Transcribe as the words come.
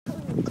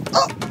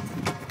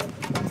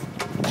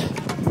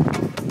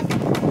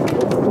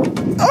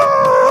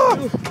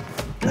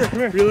Come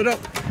here, reel it up.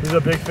 This is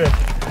a big fish.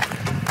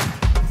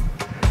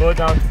 Slow it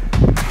down.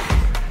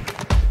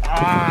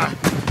 Ah!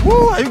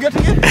 Woo, are you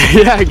getting it?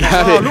 Yeah, I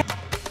got it. Look.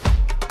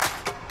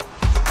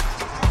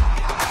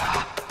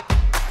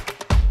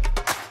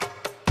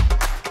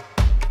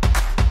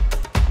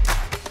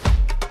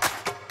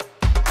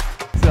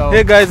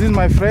 Hey guys, this is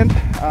my friend.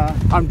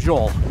 I'm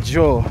Joel.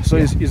 Joe. So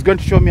he's going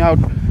to show me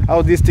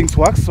how these things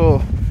work.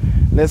 So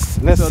let's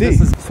see.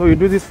 So you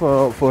do this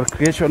for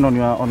recreation on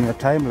your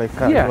time, like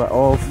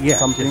off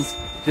something.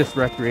 Just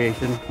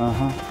recreation.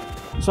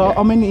 So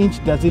how many inch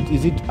does it?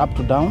 Is it up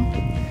to down?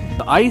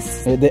 The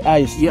ice? The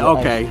ice. Yeah.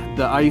 Okay. Ice.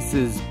 The ice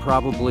is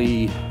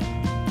probably.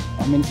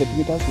 How many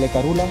centimeters? Like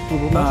a ruler, 2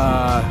 rulers?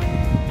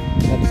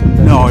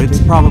 No,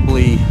 it's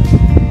probably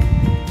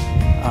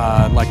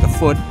like a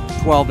foot.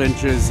 12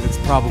 inches, it's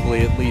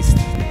probably at least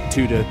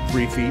 2 to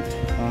 3 feet.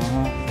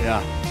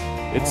 Yeah,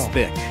 it's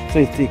thick. So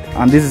it's thick.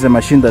 And this is a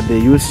machine that they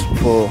use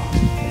for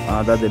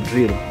that they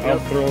drill. I'll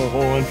throw a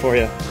hole in for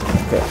you.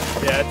 Okay.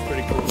 Yeah, it's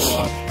pretty cool to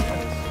watch.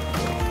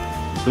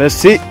 Let's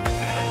see.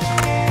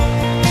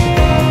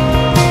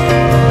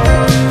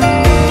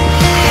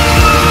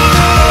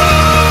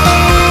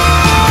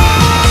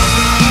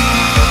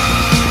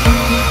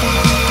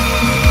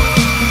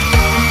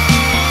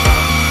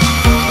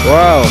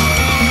 Wow.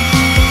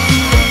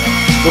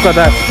 Look at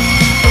that.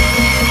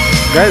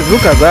 Guys,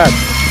 look at that.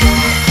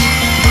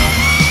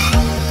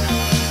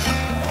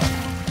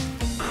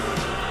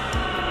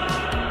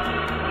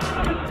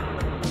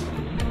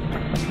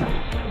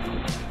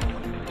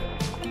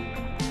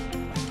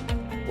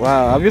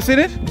 Wow, have you seen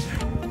it?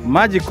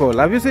 Magical.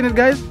 Have you seen it,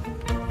 guys?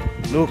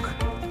 Look,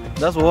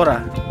 that's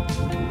water.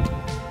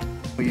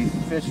 We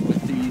fish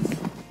with these,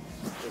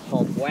 they're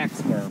called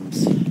wax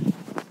worms.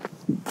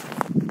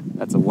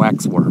 That's a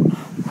wax worm.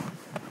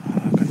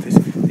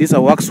 These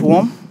are wax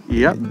worm.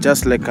 Yeah.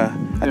 Just like I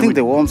think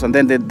the worms, and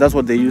then that's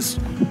what they use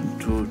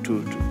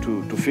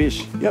to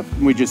fish. Yep.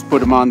 We just put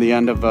them on the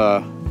end of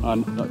a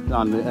on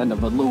the end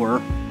of a lure,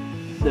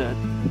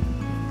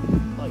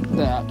 like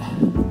that.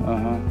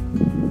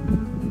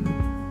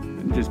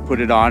 Just put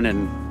it on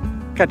and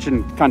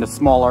catching kind of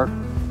smaller.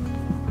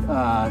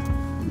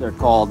 They're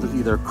called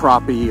either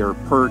crappie or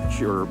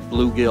perch or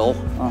bluegill,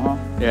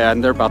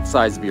 and they're about the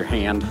size of your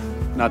hand,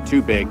 not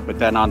too big. But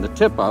then on the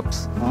tip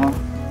ups.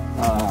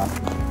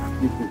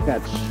 You can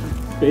catch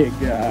big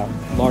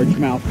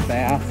largemouth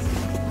bass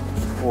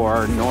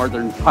or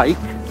northern pike.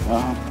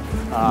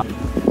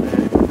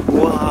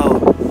 Wow!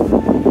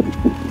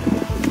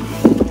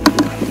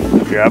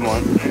 Grab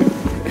one.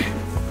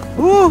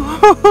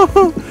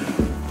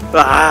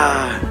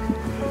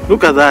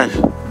 Look at that.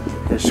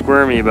 They're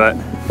squirmy, but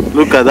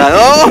look at that.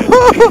 Oh!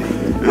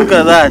 Look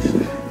at that.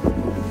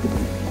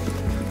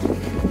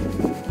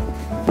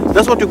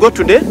 That's what you got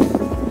today?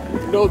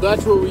 No,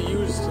 that's what we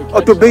use to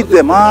catch to bait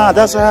them.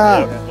 That's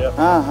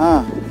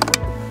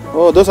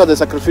Oh, those are the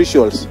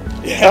sacrificials.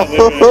 Yeah.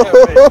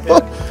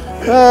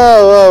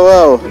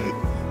 Wow.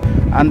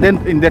 And then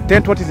in the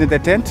tent, what is in the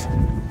tent?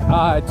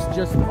 It's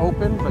just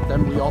open, but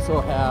then we also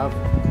have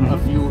a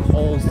few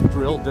holes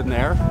drilled in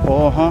there.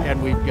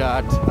 And we've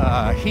got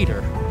a heater,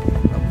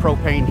 a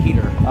propane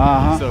heater.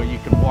 So you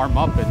can warm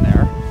up in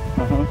there.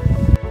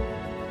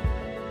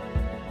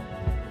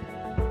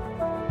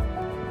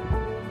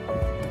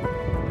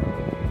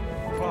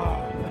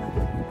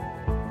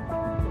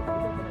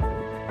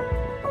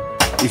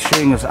 He's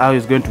showing us how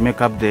he's going to make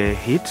up the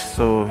heat,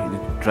 so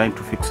he's trying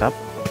to fix up,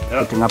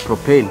 putting up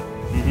propane.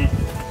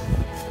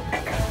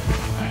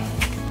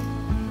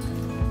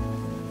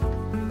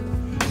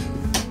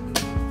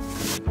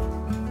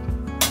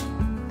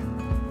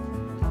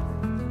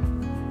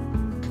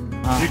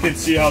 You can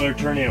see how they're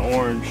turning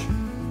orange.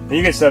 And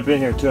you can step in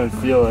here too and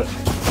feel it.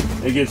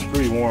 It gets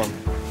pretty warm.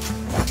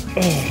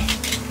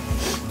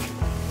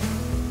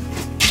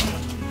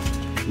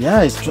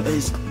 Yeah, it's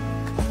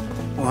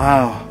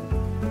wow.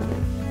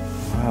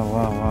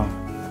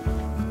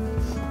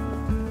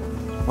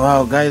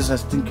 Wow, guys, I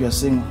think you're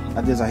seeing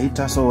that there's a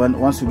heater, so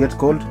once you get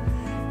cold,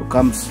 it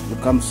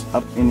comes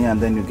up in here and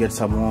then you get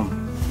some warm.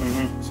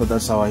 So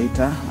that's our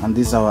heater, and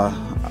this is our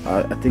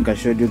I think I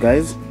showed you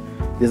guys,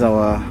 these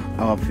are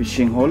our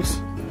fishing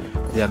holes.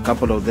 There are a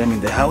couple of them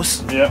in the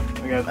house. Yeah,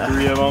 I got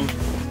 3 of them.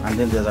 And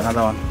then there's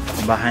another one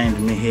behind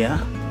me here.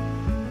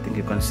 I think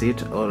you can see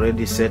it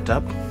already set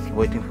up,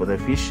 waiting for the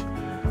fish,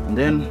 and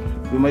then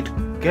we might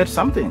get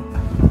something.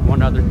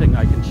 One other thing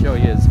I can show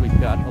you is we've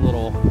got a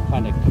little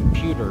kind of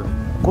computer.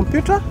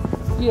 Computer?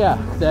 Yeah,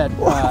 that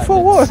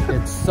for what?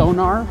 It's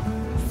sonar.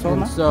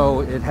 And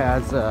so it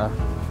has a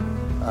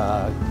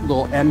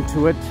little end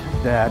to it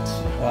that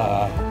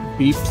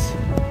beeps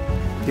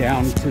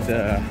down to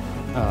the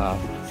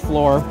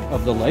floor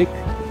of the lake,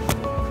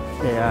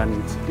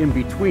 and in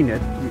between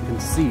it you can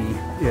see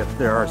if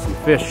there are some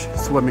fish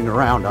swimming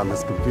around on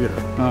this computer.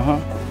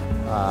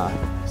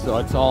 So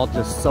it's all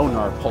just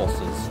sonar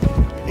pulses.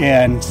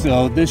 And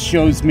so this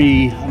shows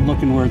me, I'm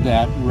looking where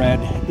that red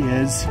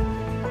is,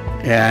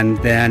 And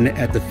then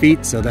at the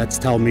feet, so that's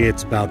telling me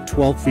it's about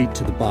 12 feet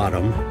to the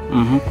bottom.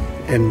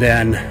 And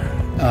then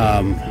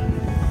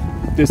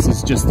this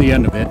is just the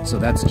end of it, so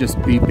that's just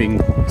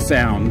beeping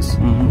sounds.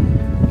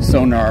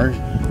 Sonar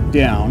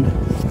down,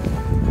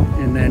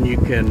 and then you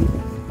can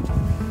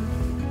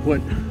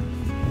put,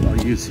 I'll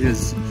use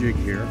his jig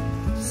here.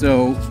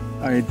 So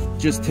I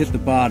just hit the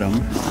bottom,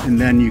 and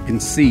then you can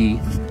see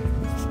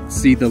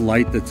the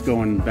light that's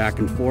going back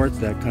and forth,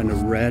 that kind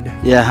of red.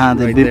 Yeah,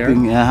 the right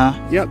beeping. There.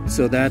 Yep.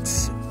 So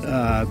that's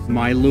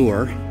my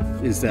lure,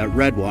 is that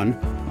red one.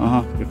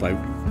 If I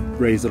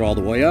raise it all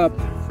the way up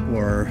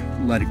or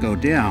let it go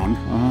down,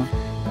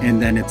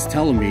 and then it's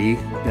telling me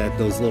that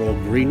those little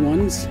green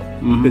ones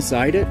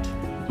beside it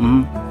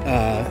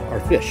are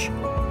fish.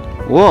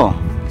 Whoa!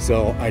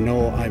 So I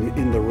know I'm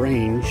in the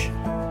range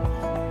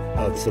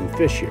of some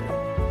fish here.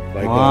 If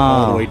I go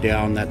all the way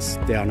down, that's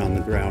down on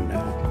the ground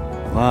now.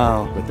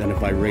 Wow! But then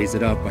if I raise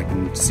it up, I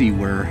can see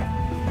where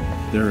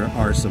there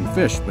are some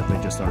fish, but they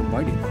just aren't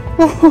biting.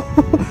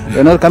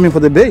 They're not coming for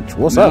the bait.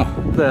 What's up?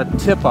 The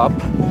tip up,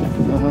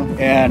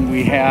 and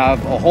we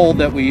have a hole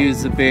that we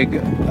use a big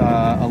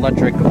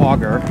electric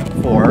auger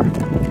for,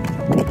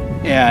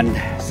 and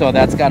so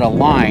that's got a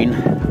line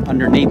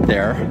underneath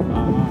there,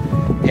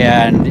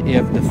 and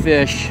if the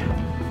fish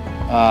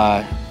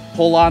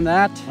pull on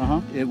that,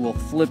 it will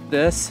flip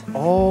this,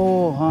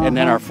 and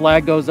then our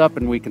flag goes up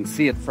and we can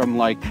see it from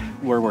like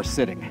where we're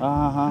sitting.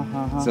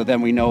 So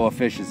then we know a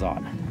fish is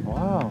on.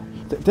 Wow.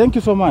 Thank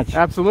you so much.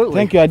 Absolutely.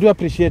 Thank you. I do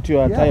appreciate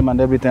your time and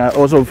everything.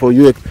 Also for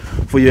you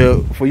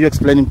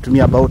explaining to me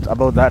about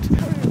that.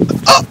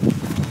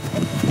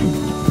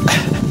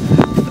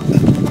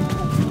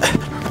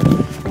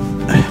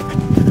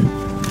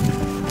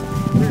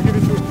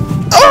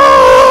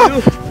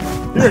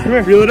 Here, come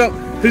here, reel it up.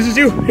 This is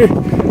you. Here.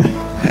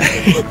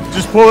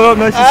 Just pull it up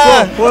nice and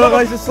slow. Pull it up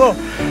nice and slow.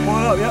 Pull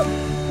it up, yep.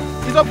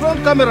 It's a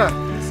front camera.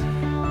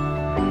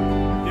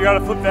 You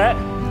gotta flip that.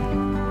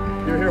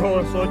 Here,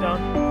 hold it, slow it down.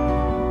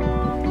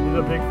 This is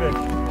a big fish.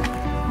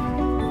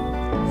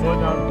 Slow it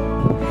down.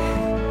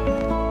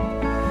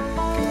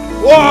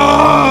 Whoa!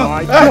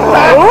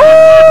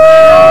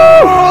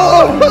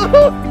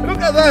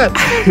 Look at that!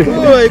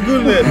 Oh my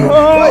goodness!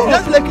 Oh,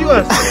 just like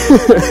yours.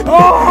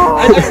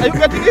 Are you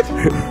getting it?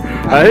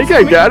 I think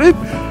I got it.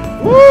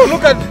 Whoa,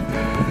 look at!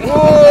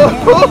 Whoa!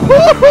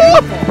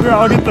 Here,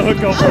 I'll get the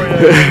hook up for you.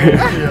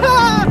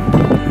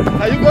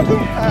 Are you got it?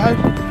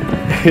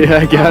 Yeah,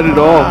 I got it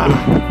all.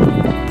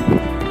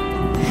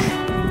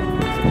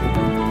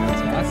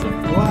 That's awesome.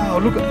 Wow,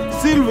 look at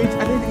silver. I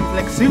think it's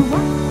like silver.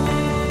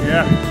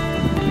 Yeah.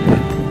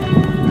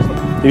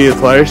 You need the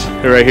pliers?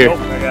 They're right here. Oh,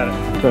 I got it.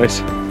 Nice.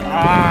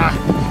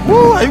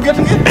 Whoa, are you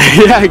getting it?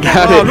 Yeah, I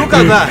got it. Look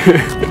at that.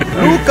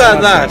 Look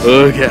at that.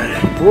 Look at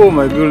it. Oh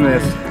my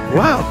goodness.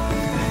 Wow.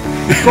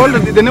 It's called,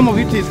 the name of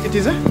it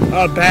is a?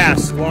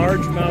 Bass.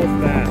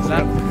 Largemouth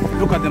bass.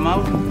 Look at the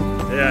mouth.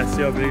 Yeah,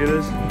 see how big it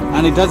is?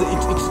 And it has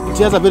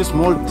a very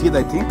small teeth,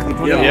 I think.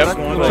 Yep.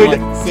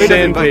 So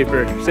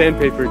Sandpaper teeth.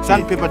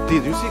 Sandpaper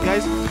teeth. You see,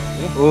 guys?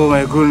 Oh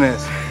my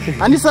goodness.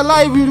 And it's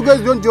alive. You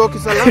guys don't joke.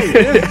 It's alive.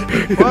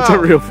 Wow. It's a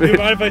real fish. Do you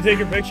mind if I take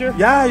a picture?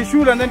 Yeah, you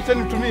should, and then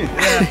send it to me.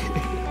 Yeah.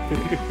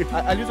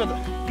 I'll use it as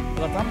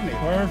a thumbnail.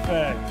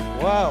 Perfect.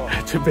 Wow.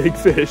 It's a big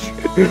fish.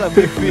 It's a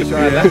big fish.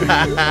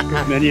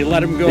 Then you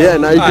let him go. Yeah,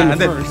 now you can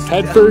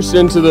head first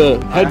into the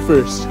head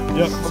first.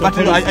 Yep. But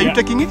are you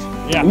taking it?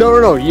 Yeah.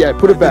 No. Yeah,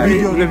 put it back.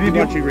 The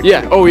video.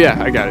 Yeah. Oh yeah,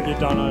 I got it. Get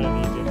down on it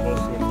and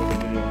post it for the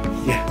video.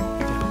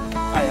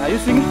 Yeah. Are you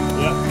singing?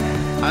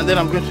 Yeah. And then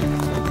I'm good.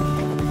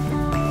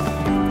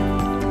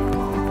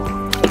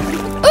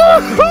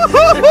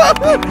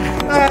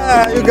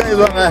 You guys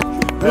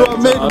you have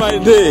made my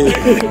day.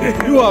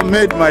 You have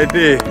made my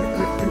day.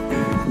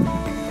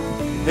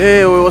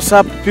 Hey, what's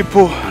up,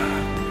 people?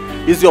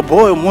 It's your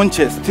boy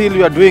Omoches. Still,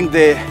 we are doing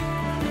the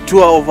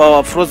tour of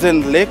our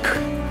frozen lake.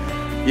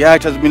 Yeah,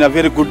 it has been a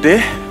very good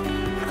day,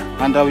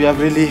 and we have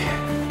really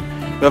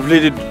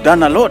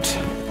done a lot.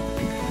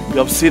 You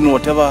have seen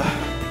whatever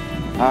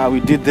we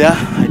did there.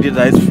 I did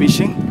ice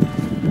fishing,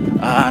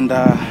 and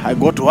I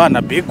got one,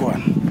 a big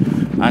one.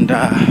 And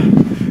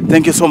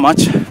thank you so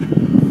much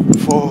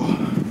for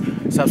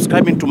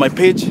subscribing to my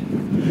page,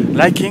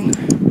 liking,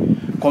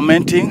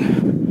 commenting,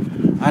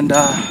 and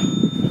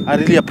I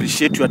really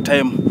appreciate your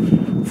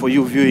time for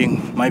you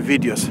viewing my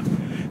videos.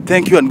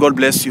 Thank you and God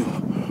bless you.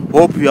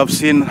 Hope you have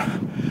seen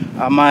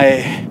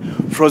my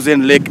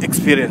frozen lake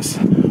experience.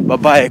 Bye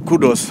bye,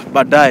 kudos,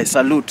 badai,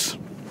 salute.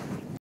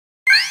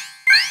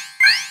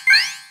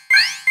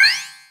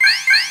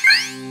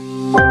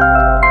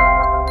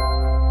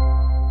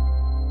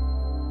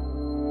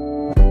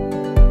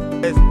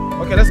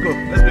 Okay, let's go.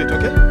 Let's do it,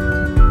 okay?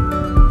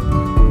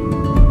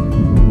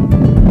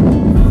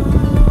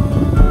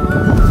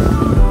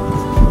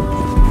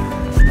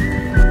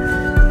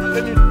 And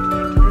then you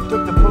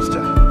take the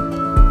poster.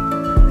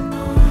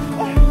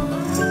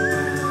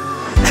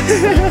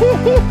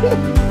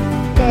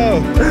 Wow.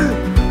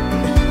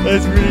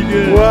 That's pretty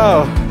good.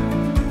 Wow.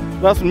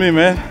 That's me,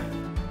 man.